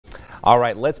All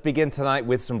right, let's begin tonight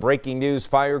with some breaking news.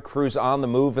 Fire crews on the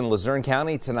move in Luzerne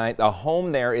County tonight. A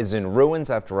home there is in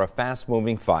ruins after a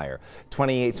fast-moving fire.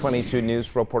 2822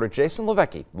 News reporter Jason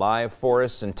Levecki live for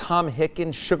us in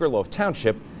PAHomepage Sugarloaf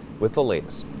Township with the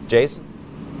latest. Jason?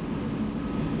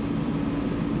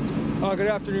 Good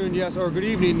afternoon, yes, or good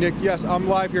evening, Nick. Yes, I'm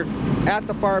live here at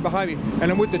the fire behind me,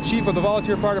 and I'm with the chief of the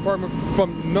volunteer fire department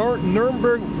from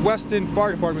Nuremberg Weston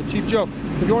Fire Department, Chief Joe.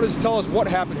 If you want to just tell us what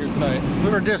happened here tonight. We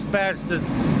were dispatched at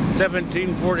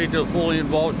 1740 to a fully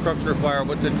involved structure fire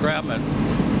with entrapment.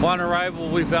 Upon arrival,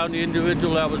 we found the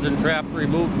individual that was entrapped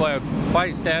removed by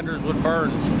bystanders with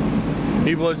burns.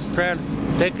 He was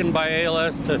taken by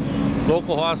ALS to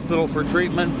local hospital for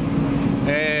treatment,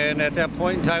 and at that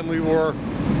point in time, we were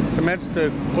commenced to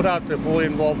put out the fully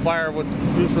involved fire with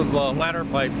the use of ladder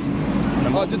pipes.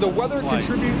 Did the weather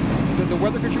contribute? Did the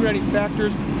weather contribute any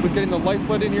factors with getting the light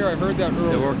flood in here? I heard that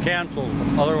earlier. They were canceled.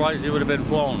 Otherwise, they would have been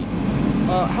flown.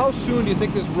 How soon do you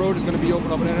think this road is going to be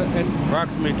opened up? And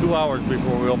approximately 2 hours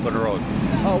before we open the road.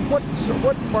 What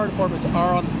fire departments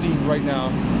are on the scene right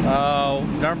now?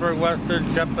 Nuremberg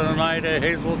Weston, Shepton, Oneida,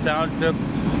 Hazel Township,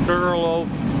 Sugarloaf,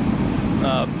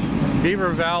 Beaver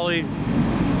Valley,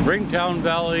 Ringtown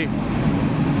Valley.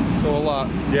 So a lot.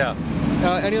 Yeah.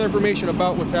 Any other information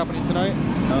about what's happening tonight?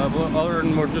 Other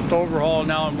than we're just overhauled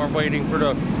now and we're waiting for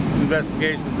the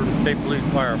investigation from the State Police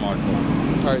Fire Marshal.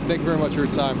 All right, thank you very much for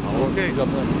your time. Okay.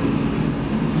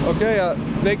 Okay,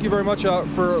 thank you very much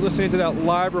for listening to that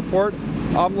live report.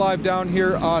 I'm live down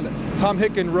here on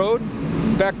PAHomepage Road.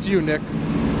 Back to you, Nick.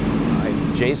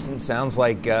 Jason, sounds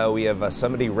like we have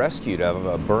somebody rescued out of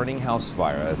a burning house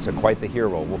fire. That's quite the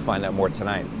hero. We'll find out more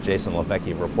tonight. Jason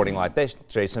Levecki reporting live. Thanks,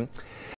 Jason.